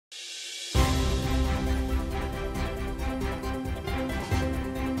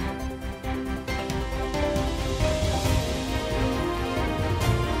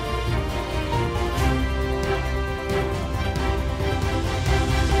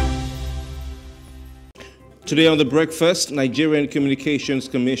Today on The Breakfast, Nigerian Communications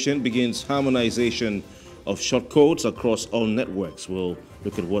Commission begins harmonization of shortcodes across all networks. We'll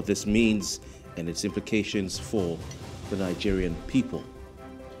look at what this means and its implications for the Nigerian people.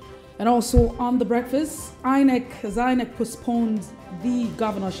 And also on The Breakfast, INEC postponed the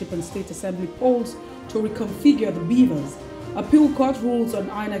governorship and state assembly polls to reconfigure the beavers. Appeal court rules on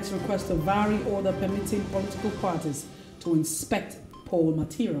INEC's request to vary order permitting political parties to inspect poll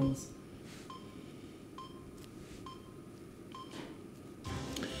materials.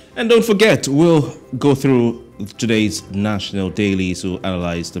 And don't forget, we'll go through today's national dailies to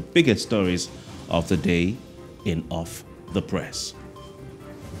analyze the biggest stories of the day in Off the Press.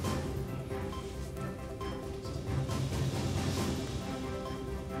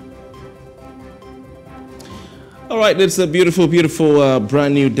 All right, it's a beautiful, beautiful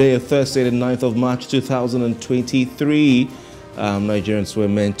brand new day, Thursday, the 9th of March, 2023. Nigerians were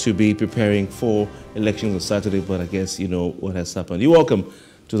meant to be preparing for elections on Saturday, but I guess you know what has happened. You're welcome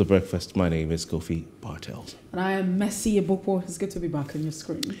to The Breakfast. My name is Kofi Bartels. And I am Messi Ebopo. It's good to be back on your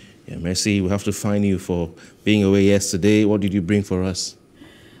screen. Yeah, Messi, we have to fine you for being away yesterday. What did you bring for us?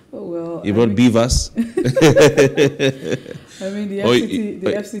 Oh, well. You brought beavers? I mean, the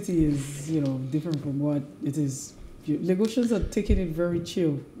FCT is, different from what it is. Lagosians are taking it very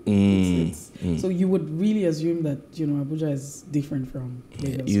chill. So you would really assume that, Abuja is different from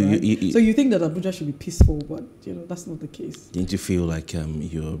Lagos, right? So you think that Abuja should be peaceful, but, that's not the case. Didn't you feel like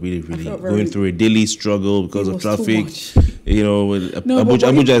you're really going through a daily struggle because of traffic?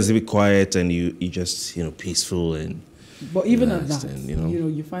 Abuja is a bit quiet and you just, peaceful and... But even at that,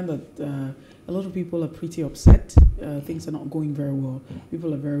 you find that a lot of people are pretty upset. Things are not going very well.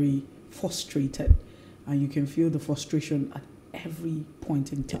 People are very frustrated. And you can feel the frustration at every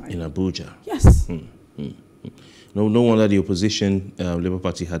point in time. In Abuja? Yes. No wonder the opposition Labour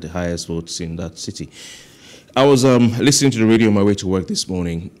Party had the highest votes in that city. I was listening to the radio on my way to work this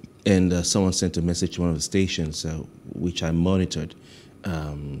morning, and someone sent a message to one of the stations, which I monitored,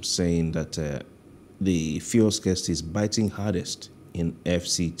 saying that the fuel scarcity is biting hardest in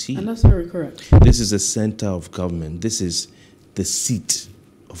FCT. And that's very correct. This is the center of government. This is the seat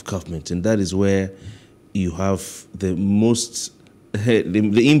of government, and that is where you have the most,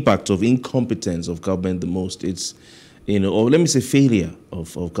 the impact of incompetence of government the most. It's, or let me say failure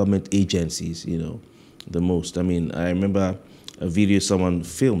of government agencies, the most. I mean, I remember a video someone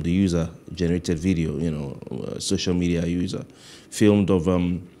filmed, a user-generated video, social media user, filmed of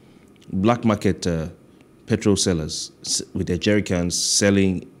black market petrol sellers with their jerry cans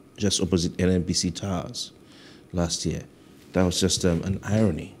selling just opposite NNPC towers last year. That was just an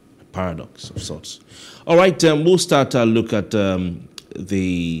irony. Paradox of sorts. All right, we'll start our look at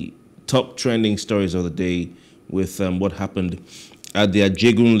the top trending stories of the day with what happened at the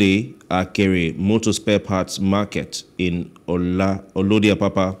Ajegunle Akere Motor Spare Parts Market in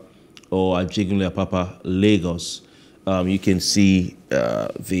Olodi-Apapa or Ajegunle-Apapa, Lagos. You can see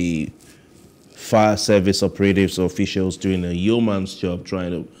the fire service operatives or officials doing a yeoman's job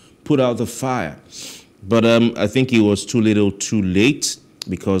trying to put out the fire. But I think it was too little too late,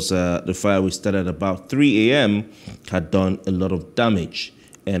 because the fire, which started at about 3 a.m., had done a lot of damage,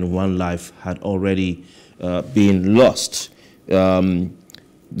 and one life had already been lost. The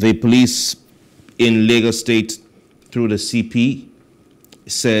police in Lagos State, through the CP,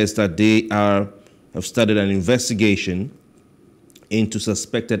 says that they have started an investigation into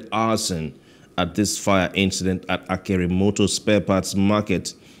suspected arson at this fire incident at Akere Motor Spare Parts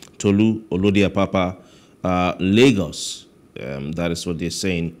Market, Tolu, Olodi-Apapa, Lagos. That is what they're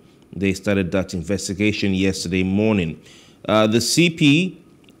saying. They started that investigation yesterday morning. The CP,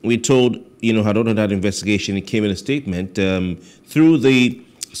 we told, had ordered that investigation. It came in a statement through the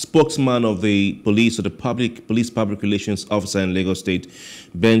spokesman of the police, or the police public relations officer in Lagos State,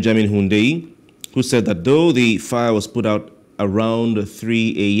 Benjamin Hundeyi, who said that though the fire was put out around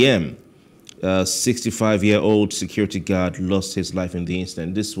 3 a.m., a 65-year-old security guard lost his life in the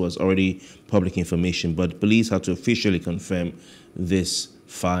incident. This was already public information, but police had to officially confirm this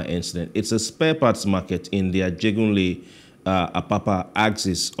fire incident. It's a spare parts market in the Ajegunle Apapa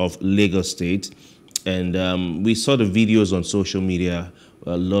axis of Lagos State, and we saw the videos on social media.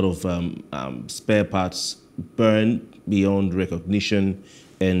 A lot of spare parts burned beyond recognition,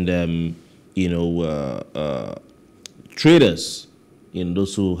 and traders,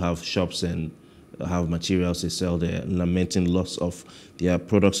 those who have shops and have materials they sell there, lamenting loss of their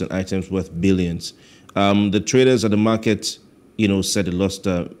products and items worth billions. The traders at the market, said they lost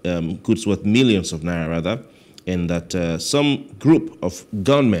goods worth millions of naira, rather, and that some group of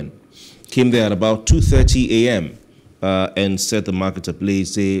gunmen came there at about 2:30 a.m. And set the market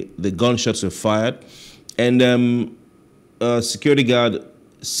ablaze. The gunshots were fired, And security guard,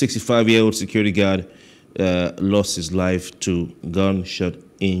 65-year-old security guard, lost his life to gunshot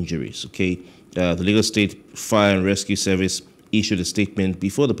injuries. Okay, the Lagos State Fire and Rescue Service issued a statement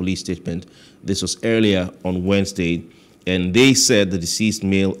before the police statement. This was earlier on Wednesday, and they said the deceased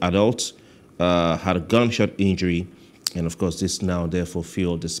male adult had a gunshot injury, and of course, this now therefore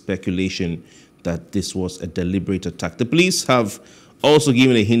fueled the speculation that this was a deliberate attack. The police have also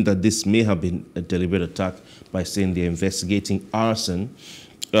given a hint that this may have been a deliberate attack by saying they're investigating arson.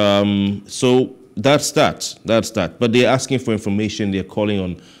 So that's that. But they're asking for information. They're calling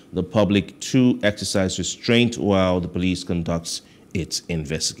on the public to exercise restraint while the police conducts its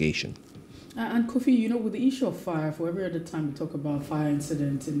investigation. And Kofi, you know, with the issue of fire, for every other time we talk about fire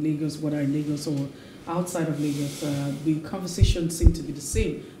incidents in Lagos, whether in Lagos or outside of Lagos, the conversation seems to be the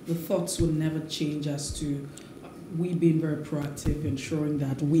same. The thoughts will never change as to we being very proactive, ensuring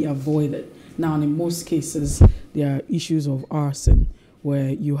that we avoid it. Now, in most cases, there are issues of arson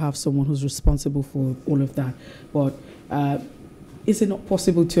where you have someone who's responsible for all of that. But is it not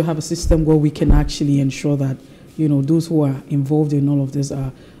possible to have a system where we can actually ensure that, you know, those who are involved in all of this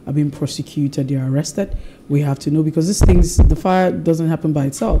are being prosecuted, they are arrested? We have to know, because these things, the fire doesn't happen by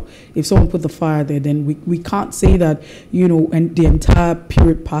itself. If someone put the fire there, then we can't say that, you know, and the entire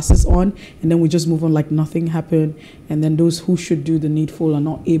period passes on and then we just move on like nothing happened, and then those who should do the needful are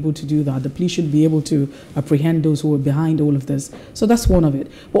not able to do that. The police should be able to apprehend those who are behind all of this. So that's one of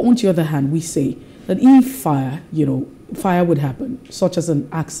it. But on the other hand, we say that if fire, you know, fire would happen, such as an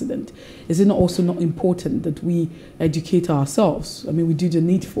accident, is it also not important that we educate ourselves? I mean, we do the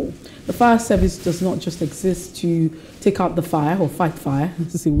needful. The fire service does not just exist to take out the fire or fight fire,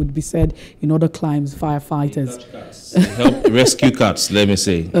 as it would be said in other climes, firefighters. Help rescue cats, let me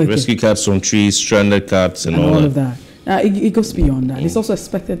say. Okay. Rescue cats from trees, stranded cats, and all of that. It goes beyond that. It's also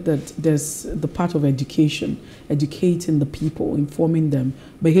expected that there's the part of education, educating the people, informing them,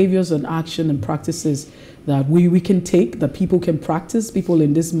 behaviors and action and practices that we can take, that people can practice, people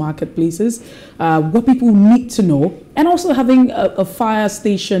in these marketplaces, what people need to know, and also having a fire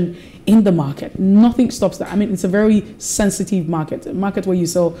station in the market. Nothing stops that. I mean, it's a very sensitive market, a market where you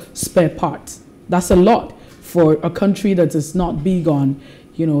sell spare parts. That's a lot for a country that is not big on,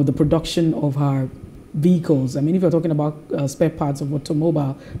 you know, the production of our vehicles. I mean, if you're talking about spare parts of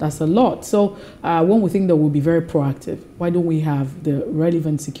automobile, that's a lot. So one would think that we'll be very proactive. Why don't we have the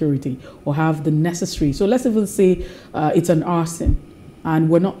relevant security or have the necessary? So let's even say it's an arson and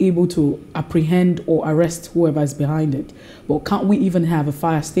we're not able to apprehend or arrest whoever is behind it. But can't we even have a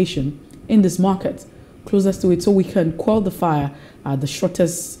fire station in this market closest to it so we can quell the fire at the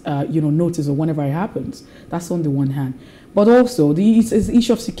shortest notice or whenever it happens? That's on the one hand. But also, the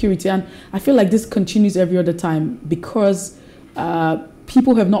issue of security, and I feel like this continues every other time because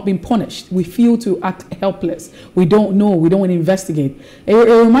people have not been punished. We feel to act helpless. We don't know. We don't want to investigate. It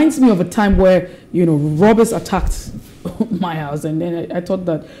reminds me of a time where, you know, robbers attacked my house, and then I thought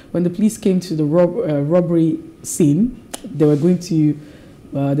that when the police came to the robbery scene, we're going to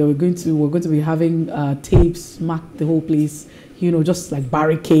be having tapes mark the whole place. You know, just like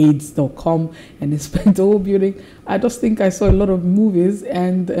barricades, they'll come and inspect the whole building. I just think I saw a lot of movies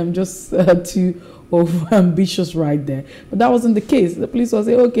and I'm just too ambitious right there. But that wasn't the case. The police will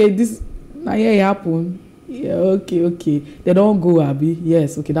say, okay, this happened. Yeah, okay. They don't go, Abby.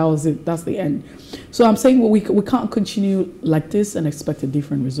 Yes, okay, that was it. That's the end. So I'm saying, well, we can't continue like this and expect a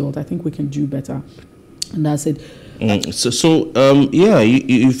different result. I think we can do better. And that's it. You've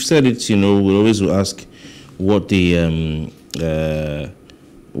said it, you know, we always will ask what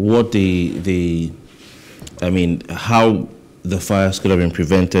how the fires could have been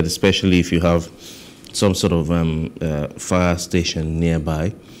prevented, especially if you have some sort of fire station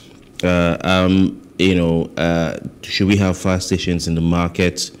nearby. Should we have fire stations in the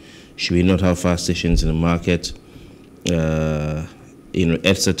market? Should we not have fire stations in the market?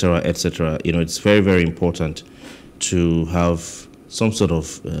 Etc. You know, it's very, very important to have some sort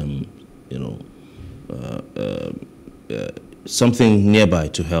of, something nearby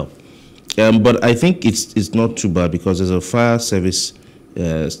to help. But I think it's not too bad because there's a fire service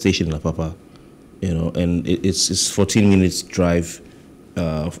station in La Papa, you know, and it's 14 minutes drive,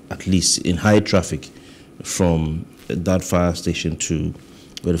 at least in high traffic, from that fire station to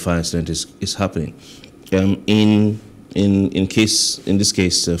where the fire incident is happening. In this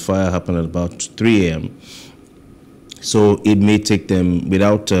case, fire happened at about 3 a.m. So it may take them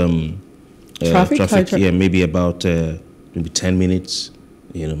without traffic, yeah, maybe about maybe 10 minutes,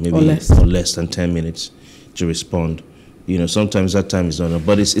 you know, maybe or less than 10 minutes to respond. You know, sometimes that time is not,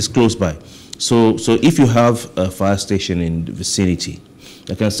 but it's close by. So if you have a fire station in the vicinity,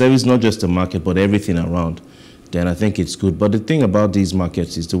 that can service not just the market, but everything around, then I think it's good. But the thing about these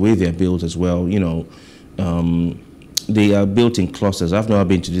markets is the way they're built as well. You know, they are built in clusters. I've never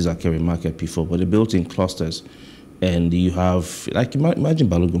been to this Akere market before, but they're built in clusters. And you have, like, imagine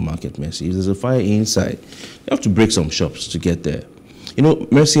Balogun Market, Mercy. If there's a fire inside, you have to break some shops to get there. You know,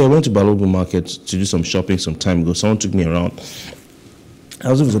 Mercy, I went to Balogun Market to do some shopping some time ago. Someone took me around. I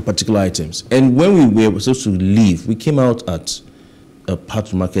was looking for particular items. And when we were supposed to leave, we came out at a part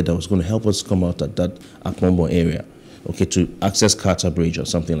of the market that was going to help us come out at that Akmombo area, okay, to access Carter Bridge or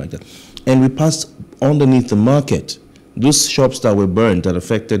something like that. And we passed underneath the market, those shops that were burned that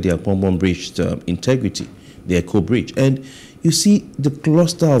affected the Akmombo Bridge integrity, the Echo Bridge. And you see the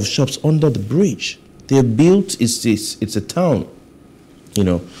cluster of shops under the bridge. They're built, it's a town, you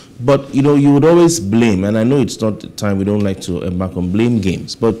know. But, you know, you would always blame, and I know it's not the time, we don't like to embark on blame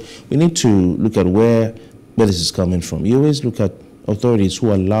games, but we need to look at where this is coming from. You always look at authorities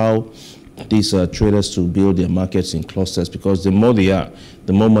who allow these traders to build their markets in clusters, because the more they are,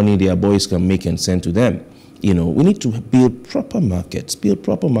 the more money their boys can make and send to them. You know, we need to build proper markets.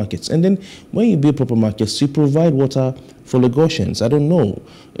 And then when you build proper markets, you provide water for Lagosians. I don't know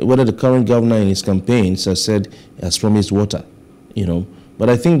whether the current governor in his campaigns has promised water, you know. But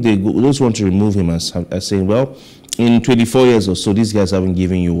I think those who want to remove him as saying, well, in 24 years or so, these guys haven't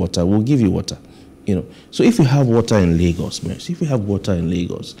given you water. We'll give you water, you know. So if we have water in Lagos, if we have water in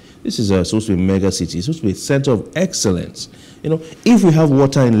Lagos, this is supposed to be a mega city. It's supposed to be a center of excellence. You know, if we have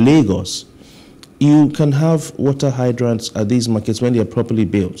water in Lagos, you can have water hydrants at these markets when they are properly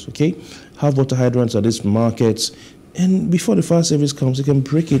built, okay? Have water hydrants at these markets, and before the fire service comes, they can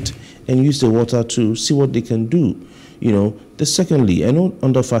break it and use the water to see what they can do. You know, secondly, I know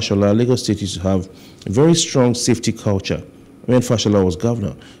under Fashola, Lagos State used to have a very strong safety culture. When Fashola was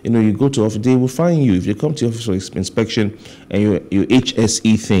governor, you know, you go to office, they will fine you if you come to office for inspection and your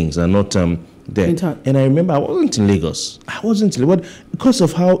HSE things are not there. And I remember I wasn't in Lagos. Because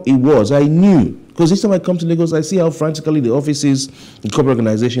of how it was, I knew. Because each time I come to Lagos, I see how frantically the offices, the corporate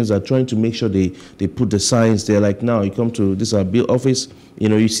organizations are trying to make sure they put the signs there. Like now, you come to this office, you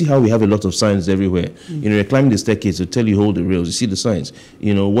know, you see how we have a lot of signs everywhere. You know, you're climbing the staircase, they tell you hold the rails. You see the signs.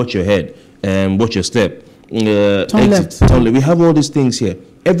 You know, watch your head, watch your step. Turn left. We have all these things here,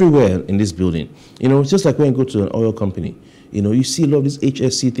 everywhere in this building. You know, it's just like when you go to an oil company. You know, you see a lot of these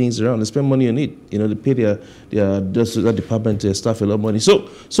HSC things around. They spend money on it. You know, they pay that department, their staff a lot of money. So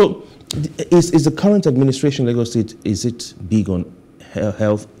is the current administration, Lagos State, is it big on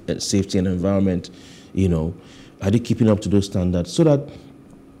health and safety and environment? You know, are they keeping up to those standards so that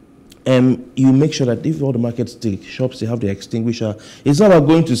you make sure that if all the markets, the shops, they have the extinguisher? It's not about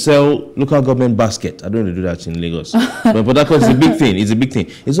going to sell local government basket. I don't want to do that in Lagos. but that is a big thing. It's a big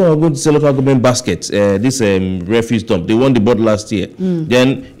thing. It's not about going to sell local government baskets. This refuse dump, they won the board last year.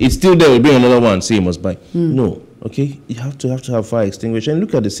 Then it's still there. We'll bring another one. Say you must buy. No. Okay. You have to have fire extinguisher and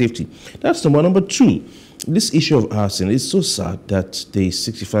look at the safety. That's number one. Number two, this issue of arson. It's so sad that the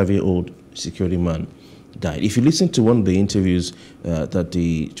 65-year-old security man died. If you listen to one of the interviews that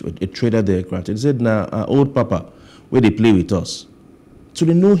a trader there granted, he said, "Now, our old papa, where they play with us." So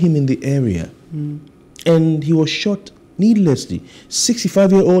they know him in the area. And he was shot needlessly.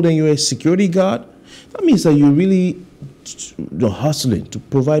 65-year-old and you're a security guard? That means that you're really hustling to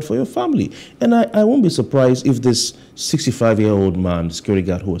provide for your family. And I won't be surprised if this 65-year-old man, the security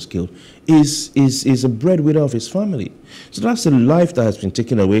guard who was killed, is a breadwinner of his family. So that's the life that has been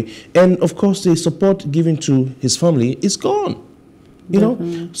taken away. And of course, the support given to his family is gone. You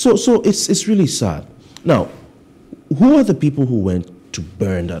know? So it's really sad. Now, who are the people who went to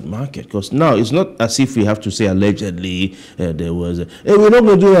burn that market? Because now it's not as if we have to say allegedly there was hey, we're not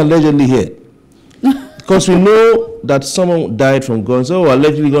going to do allegedly here. Because we know that someone died from guns. Oh,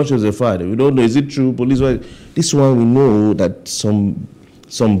 allegedly gunshots were fired. We don't know. Is it true? Police. This one we know that some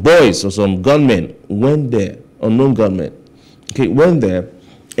boys or some gunmen went there, unknown gunmen, okay, went there,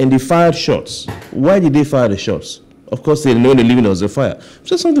 and they fired shots. Why did they fire the shots? Of course, they know the living was a fire.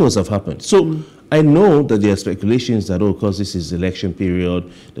 So something must have happened. So I know that there are speculations that, oh, because this is election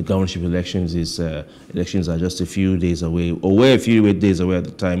period, the governorship elections are just a few days away, or were a few days away at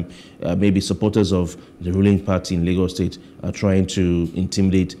the time. Maybe supporters of the ruling party in Lagos State are trying to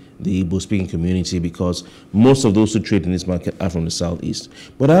intimidate the Igbo-speaking community because most of those who trade in this market are from the southeast.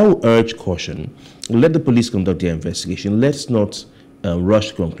 But I will urge caution. Let the police conduct their investigation. Let's not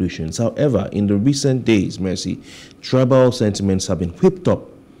rush conclusions. However, in the recent days, Mercy, tribal sentiments have been whipped up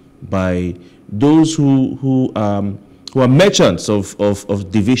by those who are merchants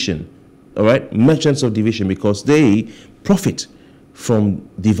of division, all right? Merchants of division, because they profit from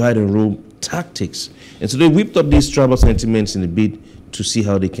divide and rule tactics. And so they whipped up these tribal sentiments in a bid to see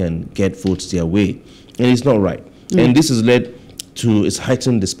how they can get votes their way. And it's not right. And this has led to, it's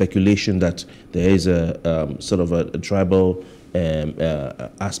heightened the speculation that there is a sort of a tribal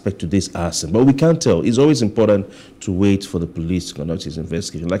aspect to this arson. But we can't tell. It's always important to wait for the police to conduct its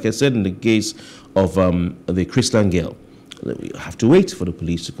investigation. Like I said, in the case of the Christian girl, we have to wait for the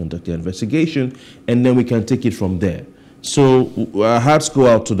police to conduct their investigation, and then we can take it from there. So our hearts go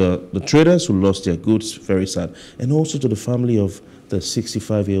out to the traders who lost their goods, very sad, and also to the family of the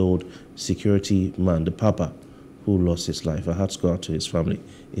 65-year-old security man, the papa, who lost his life. Our hearts go out to his family.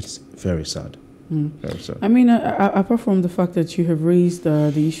 It's very sad. Very sad. I mean, apart from the fact that you have raised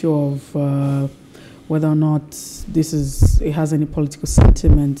the issue of whether or not it has any political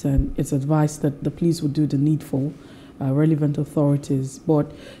sentiment, and it's advised that the police would do the needful, relevant authorities.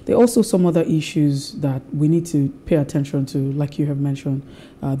 But there are also some other issues that we need to pay attention to, like you have mentioned,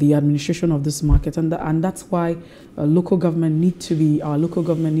 the administration of this market, and that's why local government need to be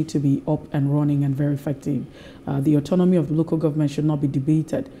up and running and very effective. The autonomy of the local government should not be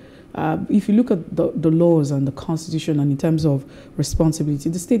debated. If you look at the laws and the constitution, and in terms of responsibility,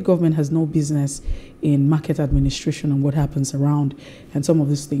 the state government has no business in market administration and what happens around and some of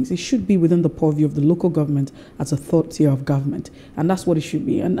these things. It should be within the purview of the local government as a third tier of government, and that's what it should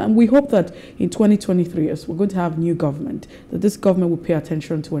be. And we hope that in 2023, as we're going to have new government, that this government will pay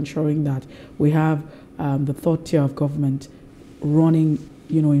attention to ensuring that we have the third tier of government running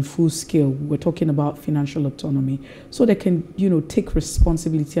in full scale. We're talking about financial autonomy, so they can, take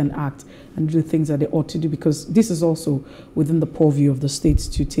responsibility and act and do the things that they ought to do, because this is also within the purview of the states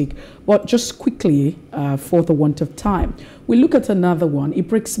to take. But just quickly, for the want of time, we look at another one. It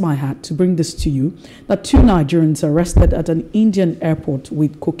breaks my heart to bring this to you, that 2 Nigerians arrested at an Indian airport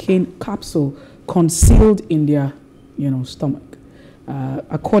with cocaine capsule concealed in their, stomach.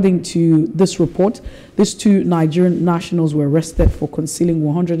 According to this report, these 2 Nigerian nationals were arrested for concealing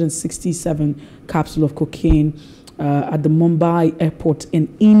 167 capsules of cocaine at the Mumbai airport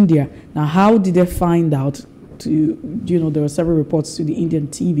in India. Now, how did they find out? There were several reports to the Indian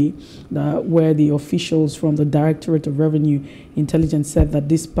TV where the officials from the Directorate of Revenue Intelligence said that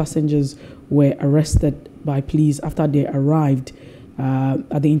these passengers were arrested by police after they arrived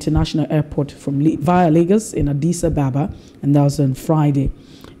at the international airport via Lagos in Addis Ababa, and that was on Friday.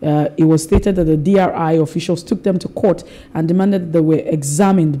 It was stated that the DRI officials took them to court and demanded that they were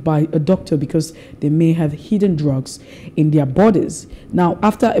examined by a doctor because they may have hidden drugs in their bodies. Now,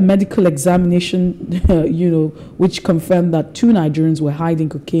 after a medical examination, which confirmed that 2 Nigerians were hiding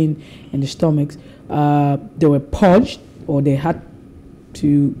cocaine in their stomachs, they were purged, or they had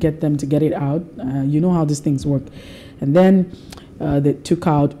to get them to get it out. You know how these things work. And then they took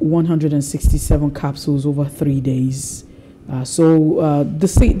out 167 capsules over 3 days.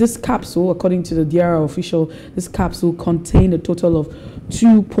 This capsule, according to the DRI official, this capsule contained a total of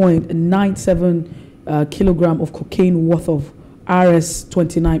 2.97 kilogram of cocaine worth of Rs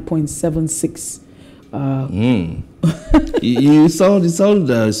 29.76. You sound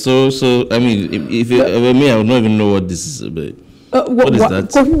so. I mean, if it were me, I would not even know what this is about. What is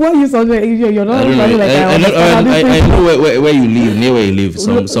that? Why are you sounding like you're not? I know where you live, near where you live.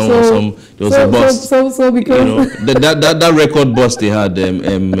 There was a bus. So because that record bus they had,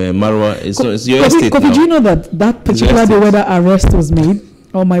 Marwa, it's your estate now. Did you know that particular day where that arrest was made?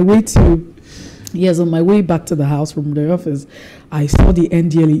 On my way back to the house from the office, I saw the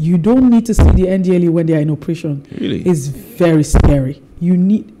NDLE. You don't need to see the NDLE when they are in operation. Really? It's very scary.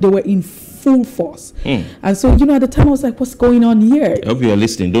 They were in full force. And so, at the time I was like, what's going on here? I hope you are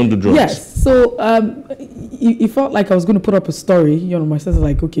listening. Don't do drugs. Yes. So it felt like I was going to put up a story. My sister's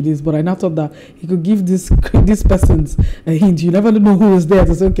like, okay, this, but I now thought that he could give these persons a hint. You never know who is there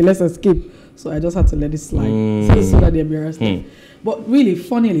to say, okay, let's escape. So I just had to let it slide so that they'll be arrested. But really,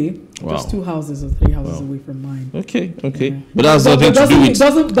 funnily, just 2 houses or 3 houses away from mine. Okay. Yeah. But that has nothing to do with. It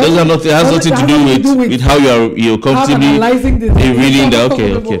has nothing to do with how you're comfortably analyzing this. Reading that.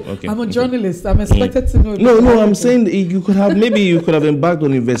 Okay. I'm a journalist. I'm expected to know. No. I'm saying you could have embarked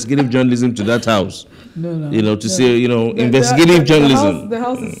on investigative journalism to that house. No. To say investigative journalism. The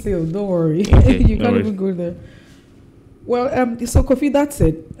house is sealed. Don't worry. You can't even go there. Well, so Kofi, that's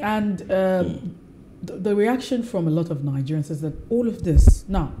it. And the reaction from a lot of Nigerians is that all of this,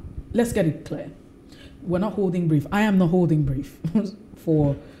 now, let's get it clear. We're not holding brief. I am not holding brief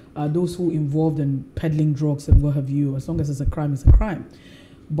for those who involved in peddling drugs and what have you. As long as it's a crime, it's a crime.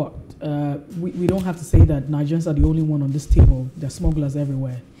 But we don't have to say that Nigerians are the only one on this table. There are smugglers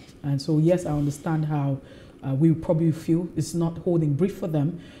everywhere. And so, yes, I understand how we probably feel it's not holding brief for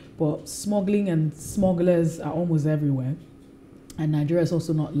them, but smuggling and smugglers are almost everywhere. And Nigeria is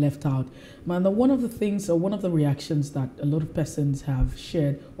also not left out. Man, one of the things, or one of the reactions that a lot of persons have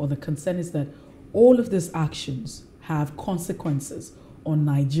shared, or the concern, is that all of these actions have consequences on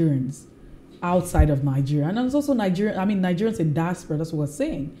Nigerians outside of Nigeria. And there's also Nigerians in diaspora, that's what we're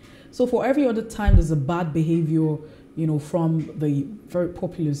saying. So for every other time there's a bad behavior, from the very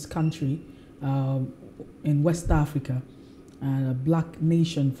populous country in West Africa, and a black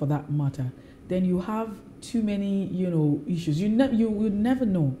nation for that matter, then you have too many, issues. You would never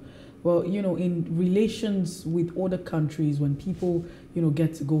know. Well, in relations with other countries, when people,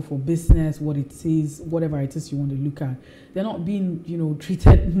 get to go for business, whatever it is you want to look at, they're not being,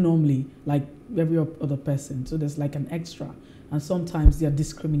 treated normally like every other person. So there's like an extra, and sometimes they are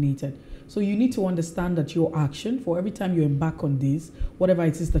discriminated. So you need to understand that your action, for every time you embark on this, whatever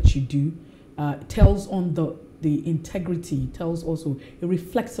it is that you do, tells on the integrity, it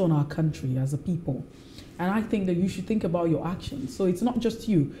reflects on our country as a people. And I think that you should think about your actions. So it's not just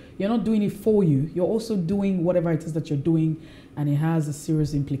you. You're not doing it for you. You're also doing whatever it is that you're doing, and it has a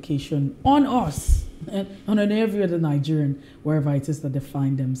serious implication on us and on every other Nigerian, wherever it is that they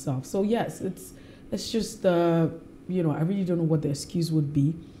find themselves. So yes, it's just, I really don't know what the excuse would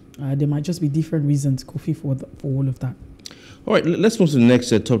be. There might just be different reasons, Kofi, for all of that. All right, let's move to the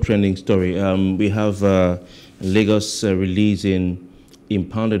next top trending story. We have Lagos releasing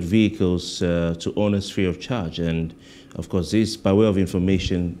impounded vehicles to owners free of charge, and of course this, by way of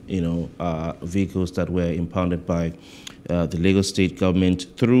information, are vehicles that were impounded by the Lagos State government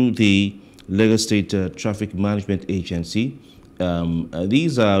through the Lagos State Traffic Management Agency.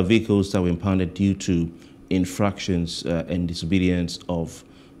 These are vehicles that were impounded due to infractions and disobedience of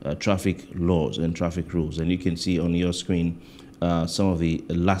traffic laws and traffic rules, and you can see on your screen some of the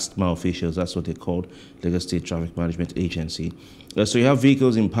last mile officials. That's what they're called, Lagos State Traffic Management Agency. So you have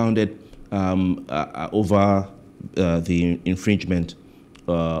vehicles impounded over the infringement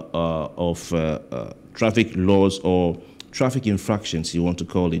of traffic laws, or traffic infractions, you want to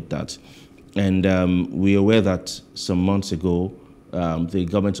call it that. And we're aware that some months ago, the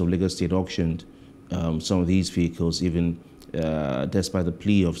government of Lagos State auctioned some of these vehicles, even despite the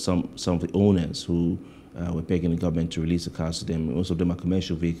plea of some of the owners who were begging the government to release the cars to them. Most of them are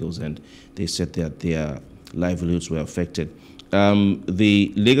commercial vehicles, and they said that their livelihoods were affected.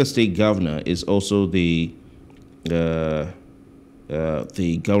 The Lagos State governor is also the governorship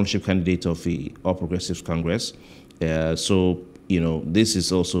candidate of the All Progressives Congress. So, this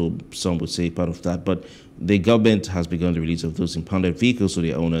is also, some would say, part of that. But the government has begun the release of those impounded vehicles to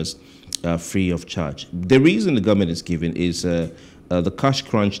their owners free of charge. The reason the government is giving is the cash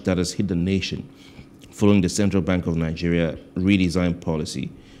crunch that has hit the nation following the Central Bank of Nigeria redesign policy.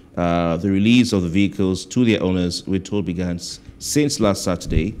 The release of the vehicles to their owners, we're told, began since last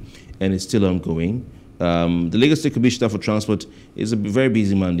Saturday and is still ongoing. The Lagos State Commissioner for Transport is a very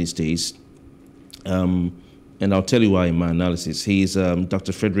busy man these days. And I'll tell you why in my analysis. He's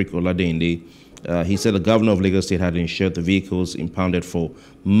Dr. Frederick Oladende. He said the governor of Lagos State had ensured the vehicles impounded for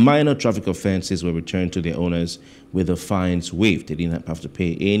minor traffic offenses were returned to their owners with the fines waived. They didn't have to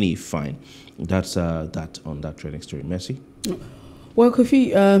pay any fine. That's that on that trending story. Mercy? Well,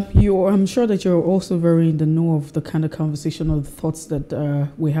 Kofi, I'm sure that you're also very in the know of the kind of conversation or the thoughts that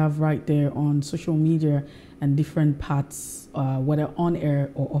we have right there on social media and different parts, whether on air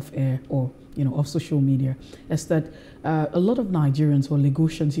or off air, or of social media, is that a lot of Nigerians, or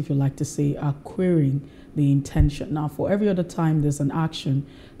Lagosians, if you like to say, are querying the intention. Now, for every other time there's an action,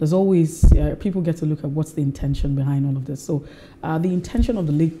 there's always, people get to look at what's the intention behind all of this. So the intention of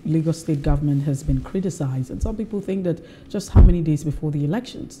the Lagos State government has been criticized, and some people think that just how many days before the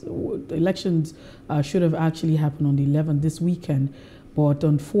elections? The elections should have actually happened on the 11th, this weekend, but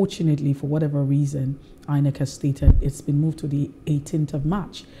unfortunately, for whatever reason, INEC has stated it's been moved to the 18th of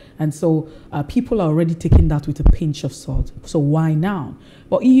March. And so people are already taking that with a pinch of salt. So why now?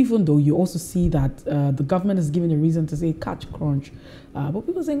 But even though you also see that the government is giving a reason to say catch crunch, but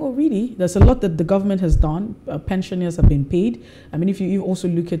people are saying, oh, really? There's a lot that the government has done. Pensioners have been paid. I mean, if you also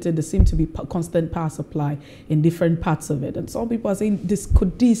look at it, there seems to be constant power supply in different parts of it. And some people are saying,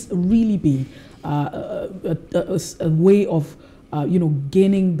 could this really be a way of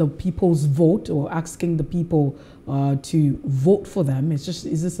gaining the people's vote, or asking the people to vote for them? Is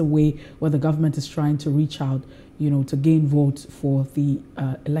this a way where the government is trying to reach out, to gain votes for the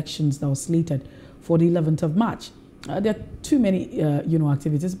elections that were slated for the 11th of March? There are too many,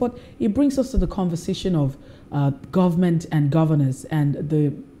 activities, but it brings us to the conversation of government and governors and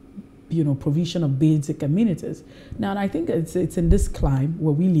the provision of basic amenities. Now, and I think it's in this climb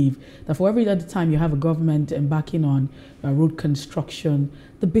where we live that for every other time you have a government embarking on road construction,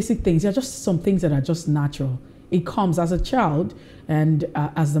 the basic things, there are just some things that are just natural. it comes as a child and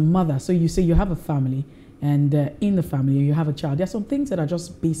as the mother. So you say you have a family, and in the family you have a child. There are some things that are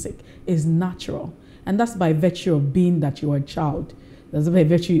just basic, is natural, and that's by virtue of being that you are a child. That's by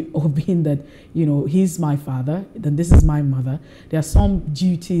virtue of being that, you know, he's my father, then this is my mother. There are some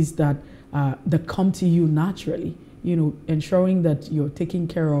duties that that come to you naturally, you know, ensuring that you're taking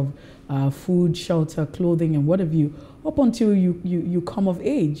care of food, shelter, clothing, and what have you, up until you come of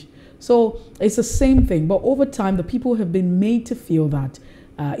age. So it's the same thing, but over time, the people have been made to feel that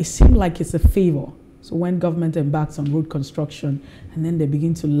it seems like it's a favor. So when government embarks on road construction, and then they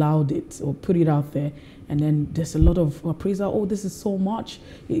begin to laud it or put it out there, and then there's a lot of appraisal, oh, this is so much.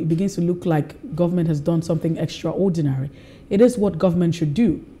 It begins to look like government has done something extraordinary. It is what government should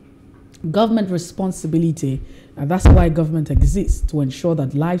do. Government responsibility, that's why government exists, to ensure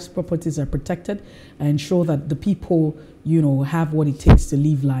that lives, properties are protected, and ensure that the people, you know, have what it takes to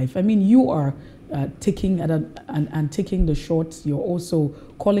live life. I mean, you are taking taking the shots. You're also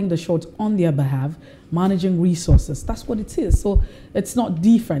calling the shots on their behalf, managing resources. That's what it is. So it's not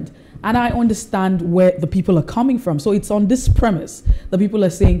different. And I understand where the people are coming from. So it's on this premise that people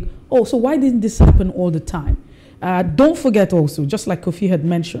are saying, oh, so why didn't this happen all the time? Don't forget also, just like Kofi had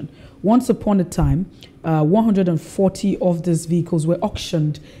mentioned, once upon a time, 140 of these vehicles were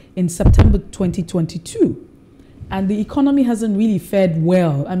auctioned in September 2022. And the economy hasn't really fared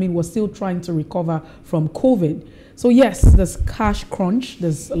well. I mean, we're still trying to recover from COVID. So yes, there's cash crunch,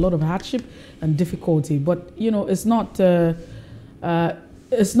 there's a lot of hardship and difficulty, but you know, it's not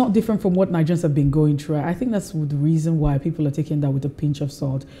different from what Nigerians have been going through. I think that's the reason why people are taking that with a pinch of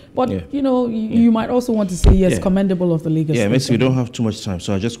salt. But you know, you might also want to say, yes, commendable of the Lagos. Yeah, Messi, we don't have too much time,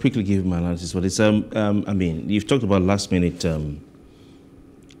 so I'll just quickly give my analysis. But it's I mean, you've talked about last minute.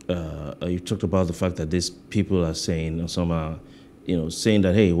 You talked about the fact that these people are saying, or some are, you know, saying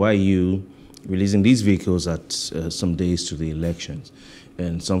that, hey, why are you releasing these vehicles at some days to the elections?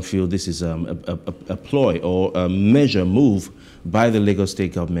 And some feel this is a ploy or a move by the Lagos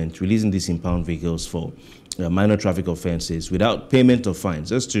state government, releasing these impound vehicles for minor traffic offenses without payment of fines,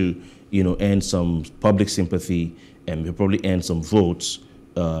 just to, you know, earn some public sympathy and probably earn some votes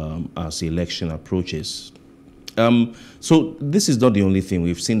as the election approaches. So this is not the only thing.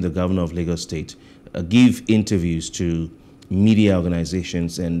 We've seen the governor of Lagos State give interviews to media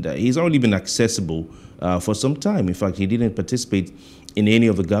organizations, and he's already been accessible for some time. In fact, he didn't participate in any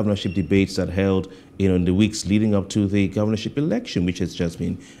of the governorship debates that held, you know, in the weeks leading up to the governorship election, which has just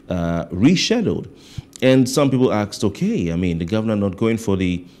been rescheduled. And some people asked, okay, I mean, the governor not going for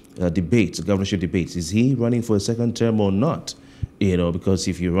the debates, the governorship debates, is he running for a second term or not? You know, because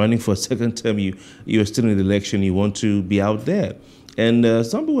if you're running for a second term, you're still in the election, you want to be out there. And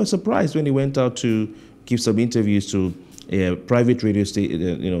some people were surprised when he went out to give some interviews to private radio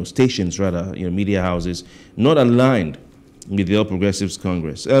stations, media houses, not aligned with the All Progressives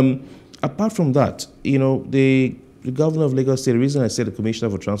Congress. Apart from that, you know, the governor of Lagos State, the reason I said the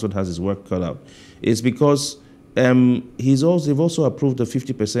Commissioner for Transport has his work cut out is because they've also approved a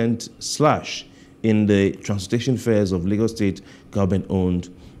 50% slash in the transportation fares of Lagos State government-owned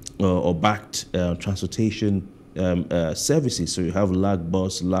or backed transportation services. So you have lag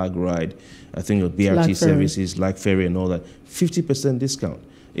bus, lag ride, I think your BRT services, lag ferry and all that, 50% discount.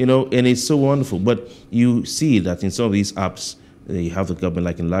 You know, and it's so wonderful. But you see that in some of these apps, you have the government,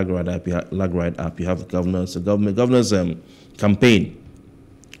 like in lag ride app, you have the governor's campaign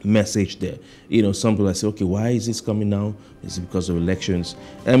message there. You know, some people say, okay, why is this coming now? Is it because of elections?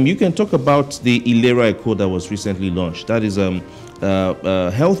 You can talk about the Ilera Eco that was recently launched. That is a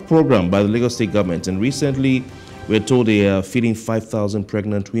health program by the Lagos State government. And recently, we're told they are feeding 5,000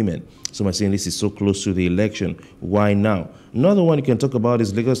 pregnant women. Some are saying this is so close to the election. Why now? Another one you can talk about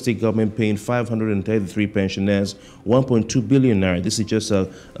is Lagos State government paying 533 pensioners 1.2 billion naira. This is just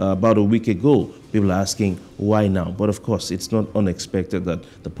about a week ago. People are asking why now? But of course, it's not unexpected that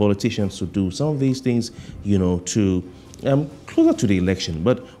the politicians would do some of these things, you know, to closer to the election.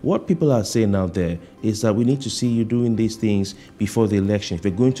 But what people are saying out there is that we need to see you doing these things before the election. If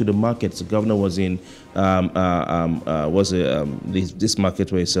you're going to the markets, the governor was in this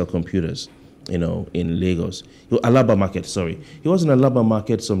market where you sell computers, you know, in Lagos. Alaba market, sorry. He was in Alaba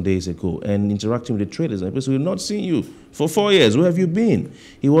market some days ago and interacting with the traders. And people said, we've not seen you for 4 years. Where have you been?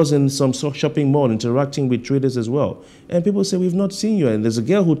 He was in some shopping mall interacting with traders as well. And people say, we've not seen you. And there's a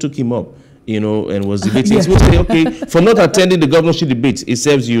girl who took him up, you know, and was debating. Yes. He was saying, okay, for not attending the governorship debates, it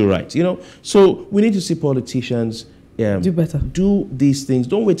serves you right, you know. So we need to see politicians do better. Do these things.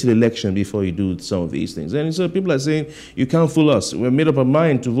 Don't wait till the election before you do some of these things. And so people are saying, you can't fool us. We're made up our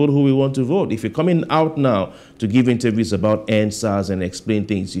mind to vote who we want to vote. If you're coming out now to give interviews about NSAS and explain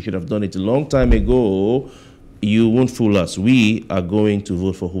things, you should have done it a long time ago. you won't fool us. We are going to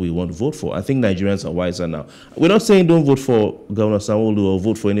vote for who we want to vote for. I think Nigerians are wiser now. We're not saying don't vote for Governor Sanwo-Olu or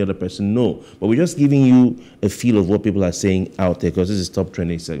vote for any other person, no. But we're just giving you a feel of what people are saying out there, because this is top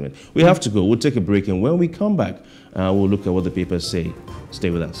trending segment. We have to go. We'll take a break, and when we come back, we'll look at what the papers say. Stay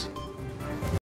with us.